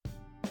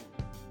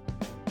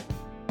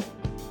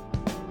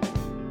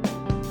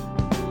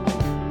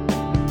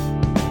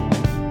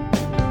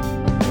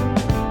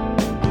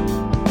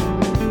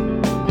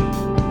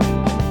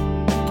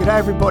G'day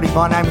everybody,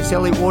 my name is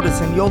Elliot Waters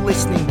and you're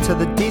listening to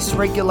the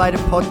Dysregulated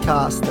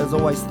Podcast. As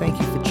always, thank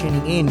you for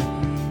tuning in.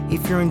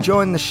 If you're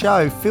enjoying the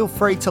show, feel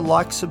free to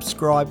like,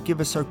 subscribe,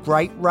 give us a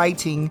great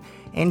rating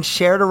and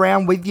share it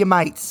around with your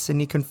mates.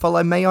 And you can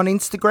follow me on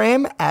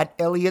Instagram at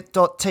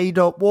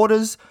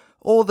elliot.t.waters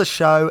or the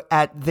show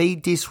at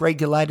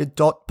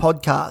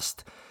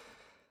thedysregulated.podcast.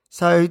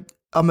 So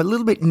I'm a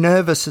little bit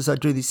nervous as I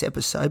do this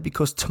episode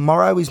because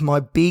tomorrow is my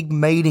big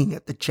meeting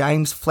at the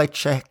James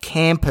Fletcher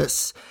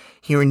campus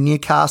here in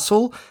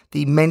Newcastle,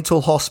 the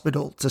mental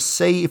hospital, to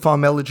see if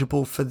I'm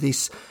eligible for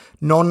this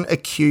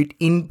non-acute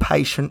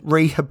inpatient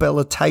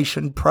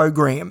rehabilitation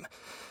program.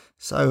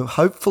 So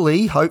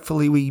hopefully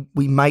we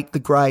make the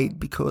grade,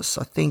 because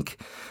I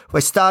think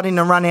we're starting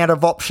to run out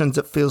of options,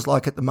 it feels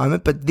like at the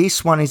moment, but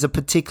this one is a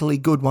particularly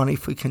good one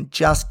if we can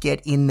just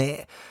get in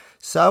there.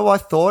 So I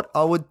thought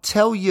I would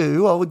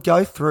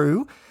go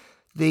through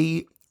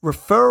the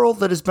referral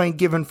that has been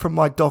given from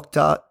my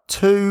doctor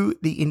to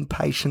the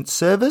inpatient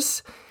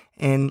service.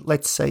 And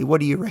let's see, what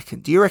do you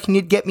reckon? Do you reckon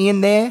you'd get me in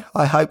there?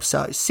 I hope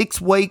so.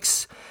 6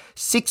 weeks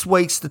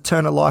to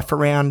turn a life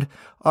around.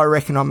 I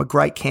reckon I'm a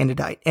great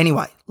candidate.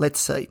 Anyway,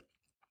 let's see.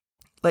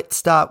 Let's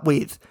start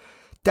with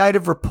date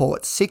of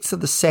report, 6th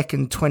of the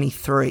 2nd,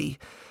 23.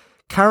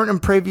 Current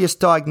and previous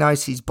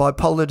diagnoses: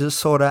 bipolar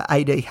disorder,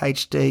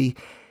 ADHD,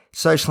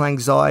 social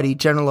anxiety,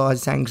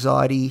 generalized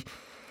anxiety,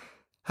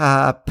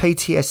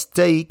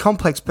 PTSD,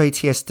 complex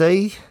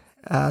PTSD.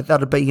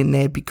 That'll be in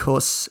there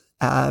because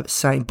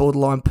saying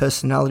borderline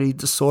personality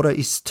disorder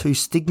is too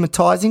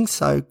stigmatizing,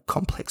 so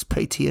complex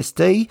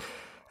PTSD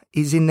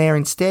is in there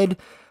instead.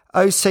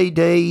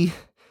 OCD,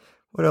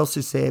 what else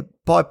is there?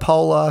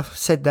 Bipolar,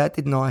 said that,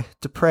 didn't I?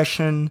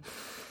 Depression,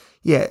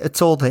 yeah,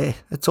 it's all there,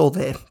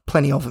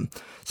 plenty of them.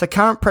 So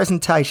current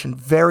presentation,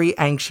 very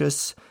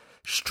anxious,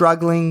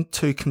 struggling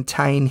to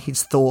contain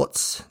his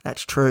thoughts,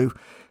 that's true.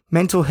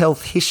 Mental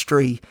health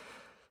history,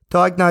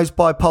 diagnosed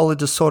bipolar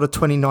disorder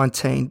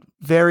 2019,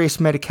 various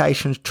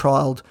medications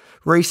trialled,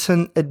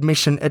 recent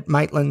admission at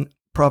Maitland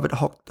Private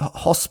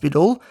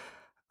Hospital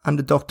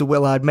under Dr.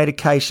 Willard,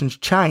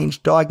 medications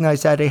changed,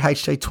 diagnosed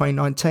ADHD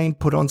 2019,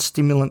 put on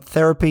stimulant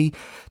therapy,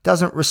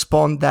 doesn't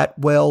respond that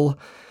well,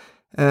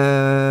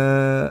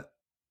 and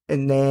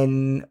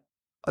then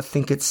I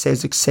think it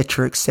says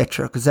etc.,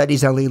 because that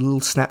is only a little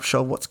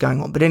snapshot of what's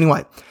going on. But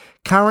anyway,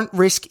 current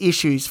risk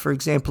issues, for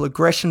example,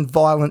 aggression,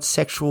 violence,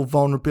 sexual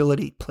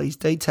vulnerability, please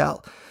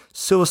detail.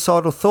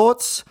 Suicidal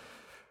thoughts,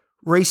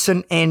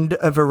 recent end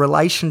of a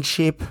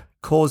relationship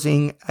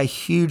causing a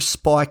huge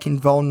spike in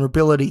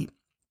vulnerability.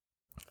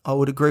 I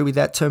would agree with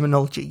that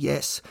terminology,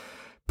 yes.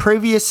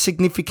 Previous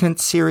significant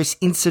serious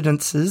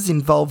incidences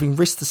involving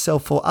risk to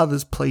self or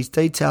others, please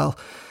detail.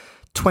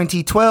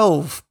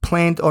 2012,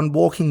 planned on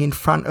walking in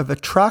front of a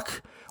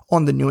truck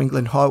on the New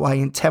England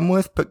Highway in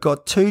Tamworth, but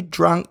got too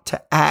drunk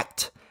to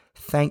act.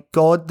 Thank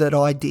God that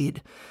I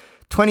did.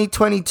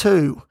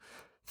 2022,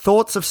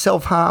 thoughts of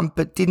self-harm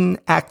but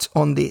didn't act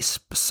on this,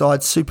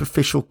 besides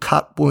superficial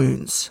cut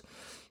wounds.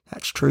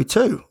 That's true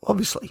too,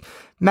 obviously.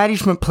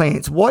 Management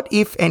plans. What,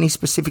 if any,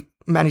 specific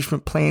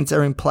management plans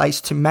are in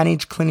place to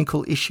manage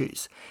clinical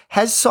issues?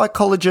 Has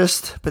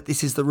psychologist, but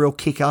this is the real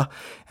kicker,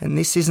 and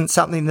this isn't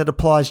something that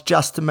applies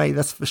just to me,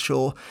 that's for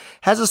sure.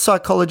 Has a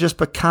psychologist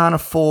but can't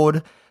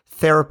afford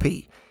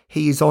therapy.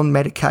 He is on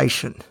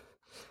medication.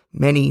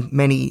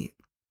 Many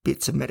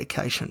bits of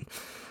medication.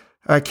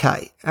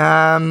 Okay.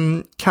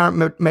 Current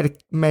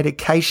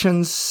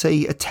medications,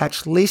 see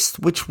attached list,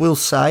 which will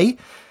say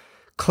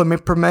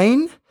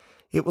clomipramine.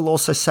 It will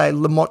also say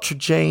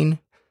lamotrigine,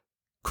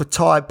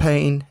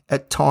 quetiapine,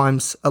 at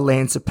times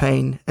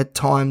olanzapine, at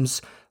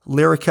times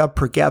Lyrica,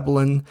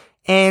 pregabalin,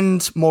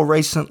 and more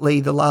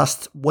recently, the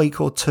last week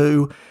or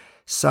two,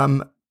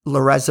 some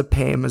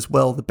lorazepam as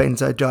well, the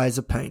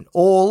benzodiazepine.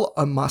 All,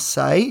 I must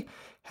say,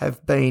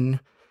 have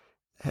been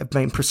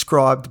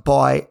prescribed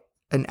by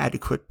an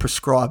adequate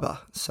prescriber.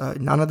 So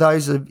none of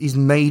those is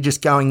me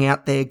just going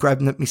out there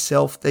grabbing it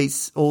myself.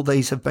 All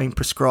these have been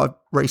prescribed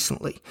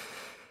recently.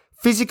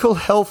 Physical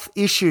health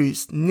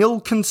issues, nil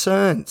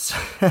concerns,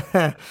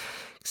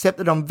 except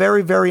that I'm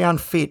very, very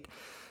unfit.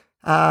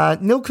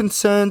 Nil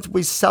concerns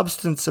with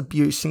substance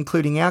abuse,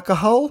 including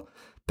alcohol,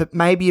 but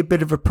maybe a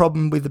bit of a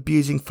problem with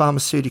abusing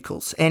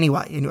pharmaceuticals.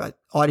 Anyway,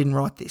 I didn't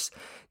write this.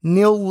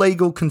 Nil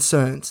legal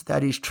concerns,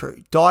 that is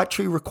true.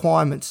 Dietary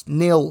requirements,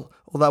 nil,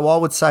 although I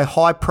would say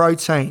high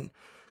protein,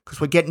 because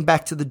we're getting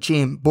back to the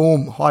gym.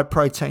 Boom, high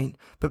protein.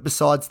 But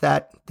besides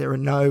that, there are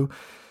no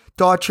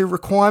dietary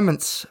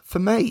requirements for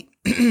me.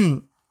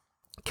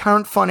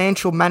 Current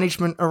financial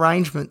management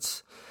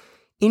arrangements.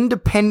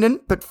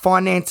 Independent, but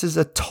finances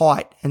are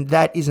tight, and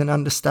that is an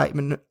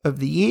understatement of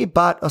the year,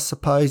 but I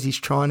suppose he's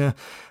trying to,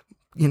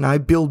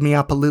 build me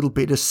up a little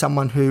bit as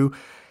someone who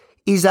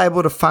is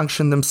able to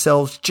function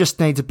themselves, just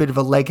needs a bit of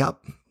a leg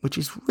up, which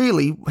is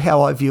really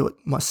how I view it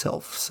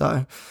myself.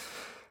 So,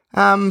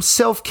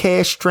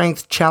 self-care,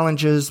 strength,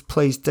 challenges,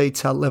 please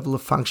detail level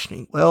of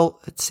functioning.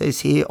 Well, it says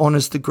here,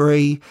 honours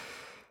degree,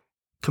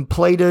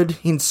 completed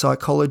in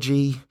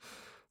psychology,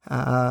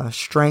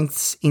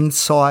 strengths,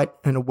 insight,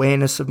 and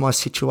awareness of my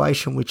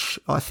situation, which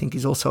I think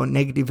is also a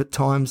negative at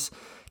times.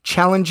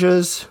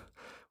 Challenges,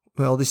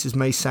 well, this is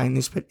me saying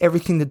this, but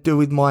everything to do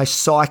with my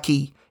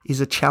psyche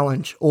is a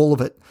challenge, all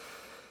of it.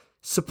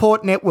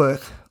 Support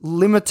network,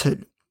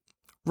 limited.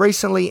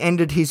 Recently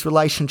ended his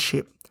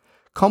relationship.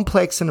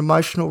 Complex and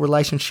emotional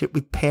relationship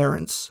with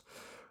parents.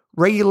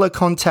 Regular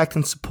contact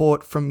and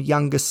support from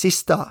younger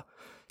sister.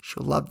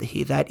 She'll love to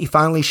hear that. If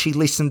only she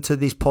listened to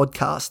this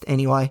podcast.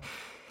 Anyway,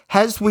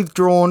 has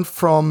withdrawn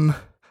from,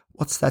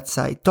 what's that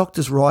say?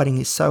 Doctor's writing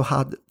is so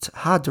hard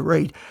to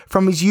read.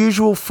 From his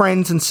usual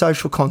friends and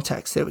social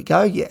contacts. There we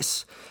go.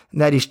 Yes,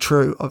 and that is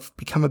true. I've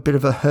become a bit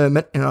of a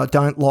hermit and I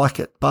don't like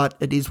it, but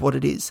it is what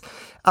it is.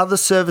 Other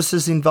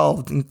services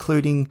involved,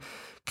 including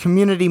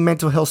community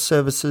mental health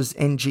services,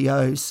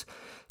 NGOs,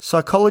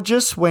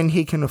 psychologists when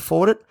he can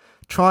afford it,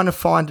 trying to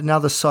find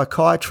another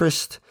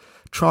psychiatrist,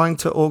 trying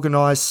to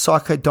organise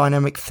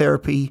psychodynamic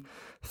therapy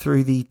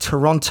through the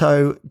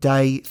Toronto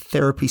Day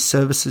Therapy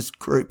Services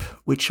Group,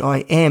 which I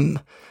am.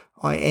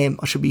 I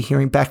should be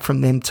hearing back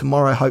from them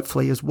tomorrow,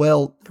 hopefully, as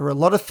well. There are a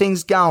lot of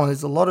things going.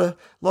 There's a lot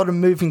of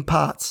moving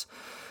parts.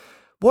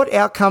 What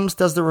outcomes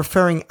does the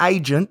referring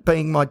agent,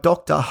 being my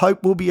doctor,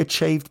 hope will be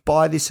achieved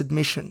by this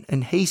admission?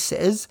 And he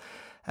says,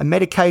 a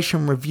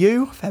medication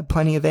review, I've had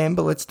plenty of them,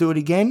 but let's do it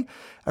again,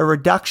 a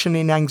reduction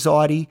in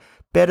anxiety,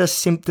 better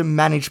symptom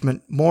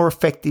management, more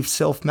effective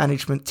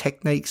self-management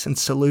techniques and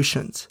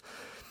solutions.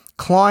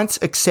 Client's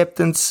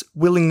acceptance,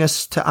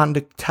 willingness to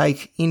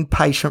undertake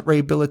inpatient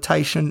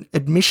rehabilitation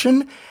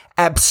admission,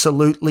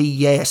 absolutely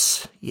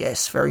yes.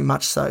 Yes, very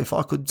much so. If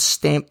I could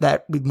stamp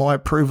that with my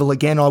approval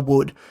again, I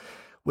would.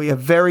 We are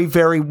very,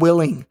 very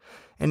willing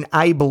and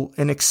able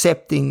and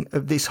accepting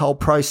of this whole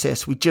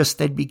process. We just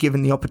need to be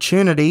given the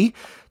opportunity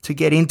to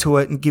get into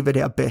it and give it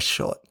our best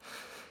shot.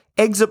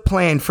 Exit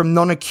plan from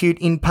non-acute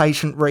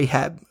inpatient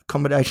rehab,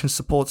 accommodation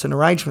supports and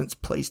arrangements,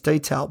 please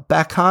detail.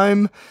 Back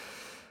home,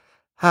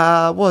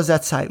 what does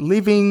that say?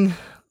 Living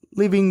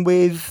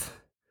with,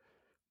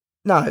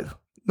 no,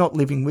 not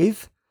living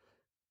with,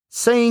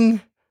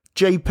 seeing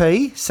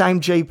GP, same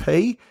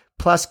GP,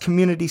 plus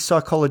community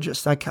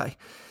psychologist. Okay.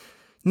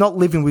 Not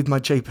living with my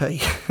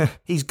GP.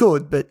 He's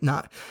good, but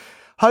no.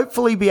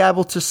 Hopefully be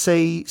able to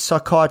see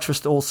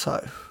psychiatrist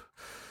also.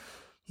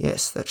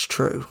 Yes, that's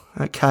true.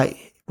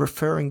 Okay.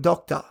 Referring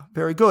doctor.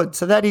 Very good.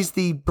 So that is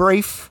the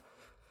brief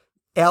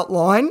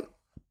outline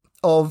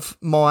of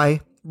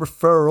my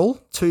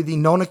referral to the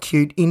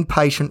non-acute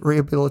inpatient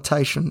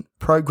rehabilitation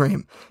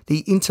program, the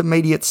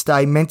intermediate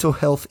stay mental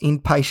health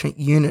inpatient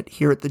unit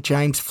here at the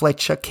James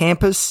Fletcher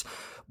campus,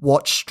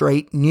 Watch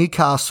Street,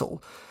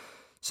 Newcastle.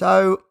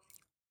 So,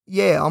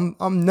 yeah,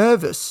 I'm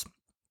nervous.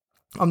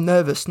 I'm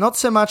nervous, not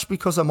so much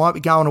because I might be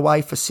going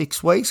away for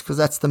 6 weeks, because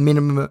that's the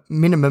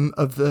minimum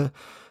of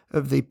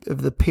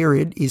the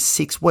period is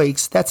 6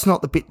 weeks. That's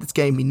not the bit that's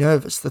getting me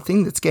nervous. The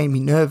thing that's getting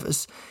me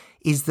nervous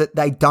is that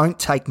they don't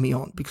take me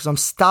on, because I'm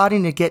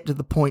starting to get to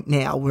the point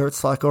now where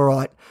it's like, all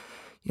right,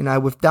 you know,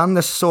 we've done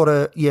this sort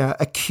of,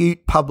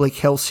 acute public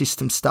health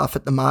system stuff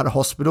at the Mater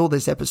Hospital.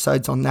 There's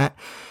episodes on that.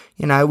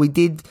 You know, we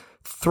did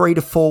 3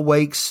 to 4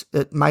 weeks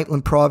at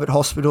Maitland Private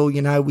Hospital.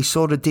 You know, we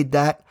sort of did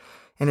that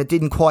and it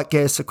didn't quite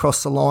get us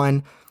across the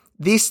line.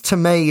 This, to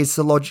me, is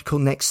the logical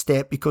next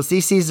step, because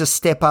this is a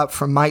step up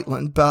from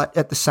Maitland, but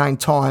at the same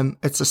time,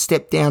 it's a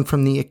step down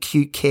from the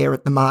acute care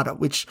at the Mater,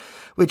 which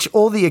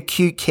all the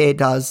acute care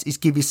does is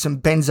give you some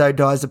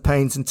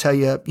benzodiazepines and tell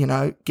you,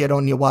 get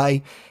on your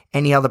way.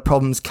 Any other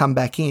problems come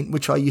back in,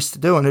 which I used to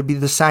do, and it'd be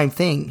the same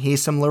thing.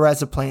 Here's some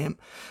lorazepam.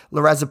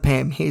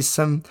 Here's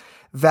some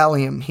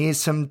Valium. Here's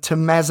some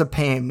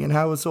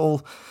temazepam. It's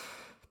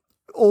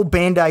all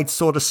Band-Aid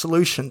sort of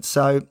solutions.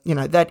 So,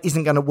 that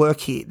isn't going to work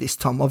here this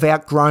time. I've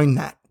outgrown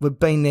that. We've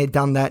been there,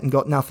 done that, and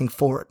got nothing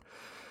for it.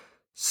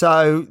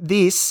 So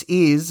this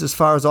is, as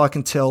far as I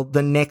can tell,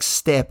 the next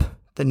step.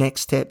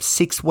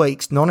 6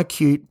 weeks,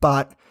 non-acute,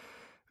 but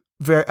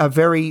a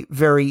very,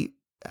 very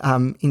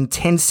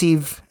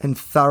intensive and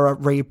thorough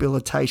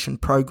rehabilitation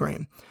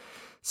program.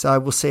 So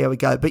we'll see how we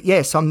go. But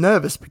yes, I'm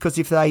nervous, because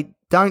if they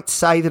don't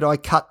say that I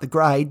cut the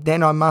grade,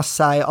 then I must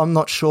say I'm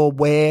not sure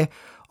where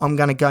I'm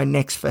going to go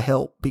next for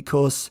help,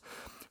 because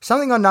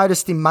something I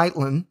noticed in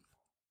Maitland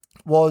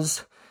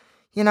was,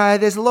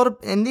 there's a lot of,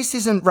 and this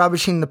isn't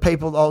rubbishing the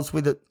people I was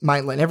with at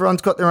Maitland.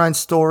 Everyone's got their own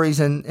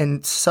stories,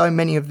 and so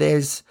many of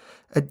theirs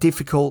are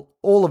difficult.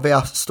 All of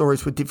our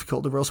stories were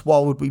difficult, or else why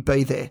would we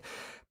be there?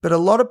 But a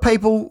lot of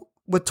people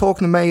were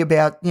talking to me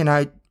about,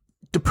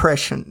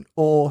 depression,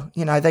 or,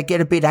 they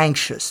get a bit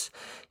anxious,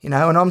 and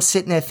I'm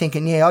sitting there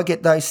thinking, yeah, I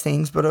get those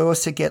things, but I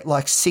also get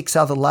like 6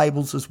 other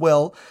labels as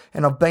well.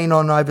 And I've been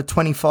on over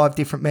 25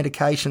 different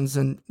medications,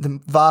 and the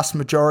vast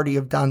majority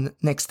have done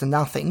next to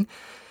nothing.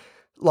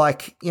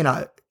 Like,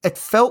 it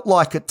felt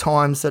like at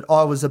times that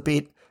I was a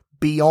bit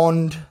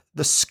beyond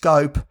the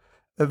scope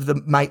of the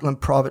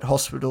Maitland Private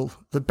Hospital,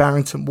 the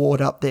Barrington ward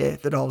up there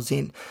that I was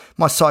in.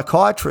 My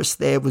psychiatrist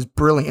there was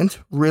brilliant,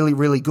 really,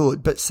 really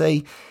good. But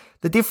see,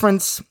 the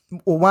difference,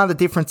 or one of the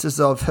differences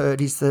I've heard,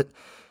 is that,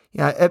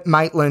 At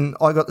Maitland,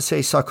 I got to see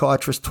a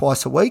psychiatrist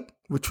twice a week,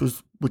 which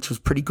was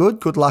pretty good.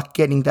 Good luck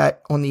getting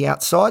that on the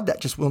outside. That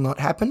just will not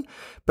happen.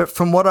 But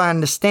from what I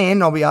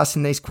understand, I'll be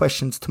asking these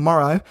questions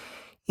tomorrow.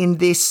 In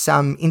this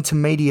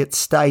intermediate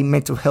stay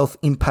mental health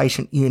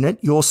inpatient unit,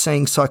 you're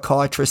seeing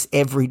psychiatrists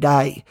every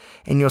day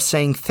and you're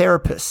seeing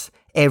therapists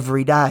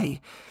every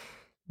day.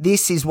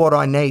 This is what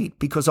I need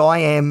because I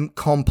am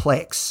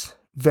complex,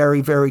 very,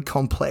 very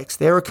complex.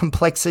 There are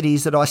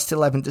complexities that I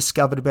still haven't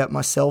discovered about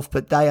myself,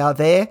 but they are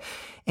there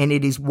and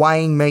it is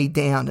weighing me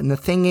down. And the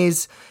thing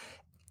is,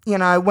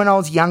 when I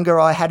was younger,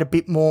 I had a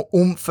bit more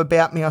oomph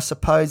about me. I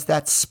suppose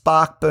that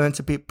spark burnt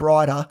a bit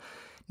brighter.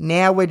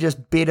 Now we're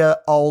just bitter,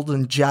 old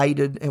and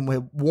jaded and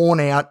we're worn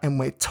out and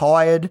we're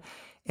tired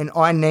and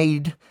I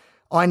need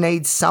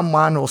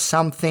someone or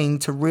something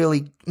to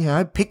really,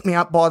 pick me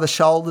up by the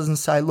shoulders and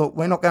say, look,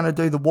 we're not going to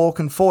do the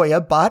walking for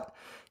you, but,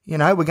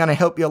 we're going to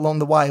help you along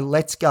the way.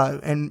 Let's go.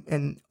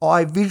 And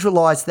I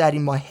visualize that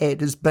in my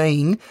head as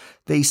being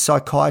these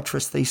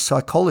psychiatrists, these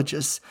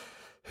psychologists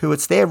who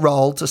it's their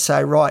role to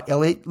say, right,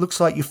 Elliot, looks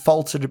like you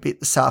faltered a bit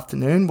this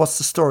afternoon. What's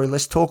the story?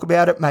 Let's talk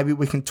about it. Maybe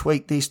we can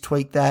tweak this,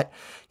 tweak that,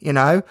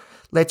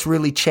 let's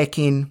really check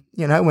in,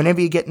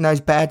 whenever you're getting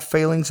those bad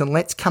feelings and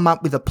let's come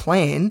up with a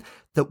plan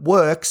that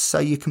works so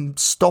you can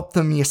stop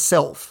them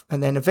yourself.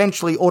 And then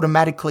eventually,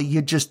 automatically,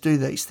 you just do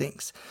these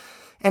things.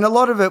 And a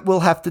lot of it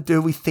will have to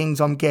do with things,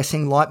 I'm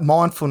guessing, like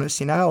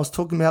mindfulness. I was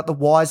talking about the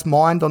wise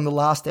mind on the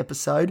last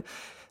episode.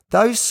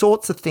 Those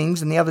sorts of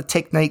things and the other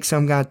techniques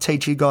I'm going to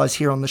teach you guys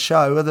here on the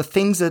show are the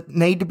things that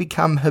need to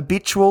become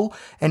habitual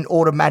and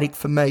automatic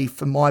for me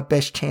for my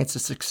best chance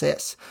of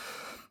success.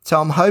 So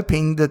I'm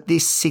hoping that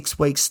this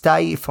 6-week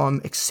stay, if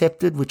I'm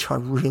accepted, which I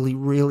really,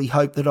 really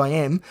hope that I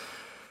am,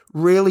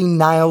 really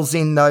nails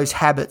in those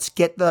habits,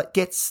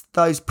 gets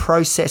those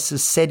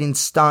processes set in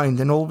stone.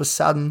 Then all of a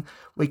sudden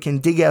we can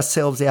dig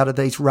ourselves out of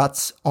these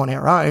ruts on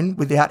our own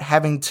without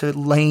having to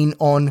lean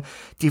on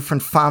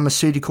different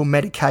pharmaceutical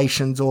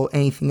medications or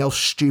anything else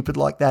stupid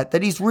like that.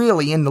 That is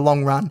really, in the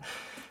long run,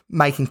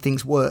 making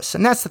things worse.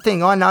 And that's the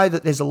thing. I know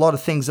that there's a lot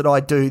of things that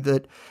I do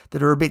that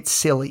are a bit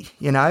silly,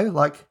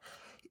 like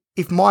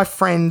if my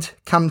friend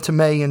come to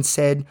me and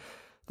said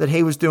that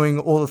he was doing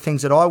all the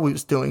things that I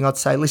was doing, I'd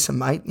say, listen,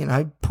 mate,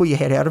 pull your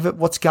head out of it.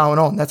 What's going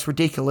on? That's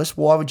ridiculous.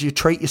 Why would you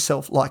treat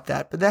yourself like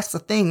that? But that's the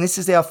thing. This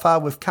is how far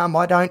we've come.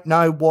 I don't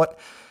know what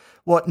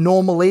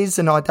normal is,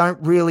 and I don't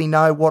really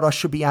know what I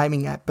should be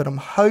aiming at. But I'm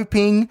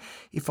hoping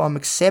if I'm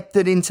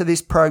accepted into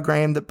this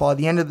program that by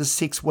the end of the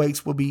 6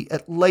 weeks, we'll be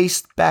at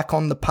least back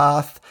on the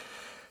path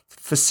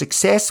for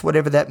success,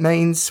 whatever that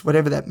means.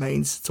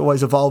 It's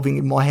always evolving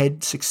in my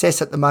head.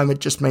 Success at the moment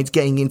just means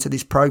getting into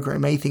this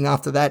program. Anything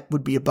after that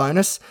would be a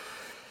bonus.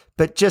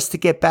 But just to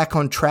get back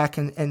on track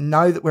and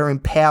know that we're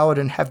empowered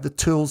and have the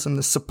tools and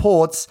the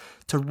supports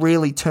to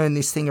really turn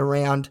this thing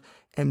around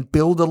and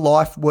build a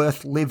life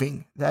worth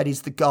living. That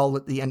is the goal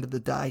at the end of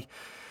the day.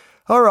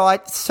 All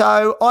right,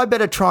 so I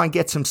better try and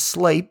get some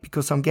sleep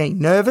because I'm getting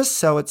nervous.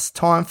 So it's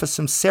time for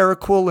some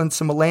Seroquel and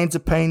some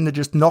olanzapine to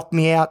just knock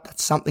me out.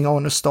 That's something I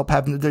want to stop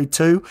having to do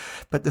too.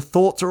 But the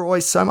thoughts are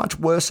always so much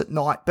worse at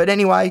night. But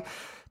anyway,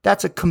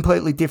 that's a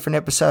completely different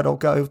episode. I'll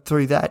go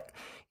through that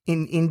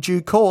in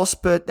due course.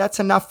 But that's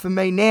enough for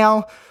me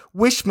now.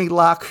 Wish me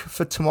luck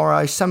for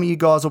tomorrow. Some of you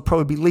guys will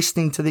probably be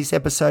listening to this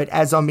episode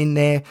as I'm in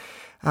there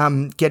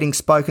getting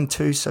spoken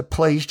to. So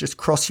please just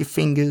cross your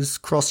fingers,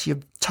 cross your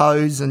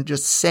toes, and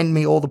just send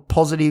me all the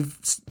positive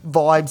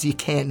vibes you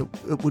can.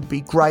 It would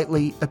be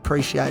greatly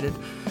appreciated.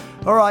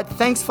 All right,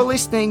 thanks for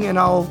listening, and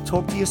I'll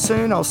talk to you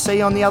soon. I'll see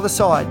you on the other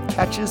side.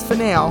 Catches for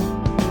now.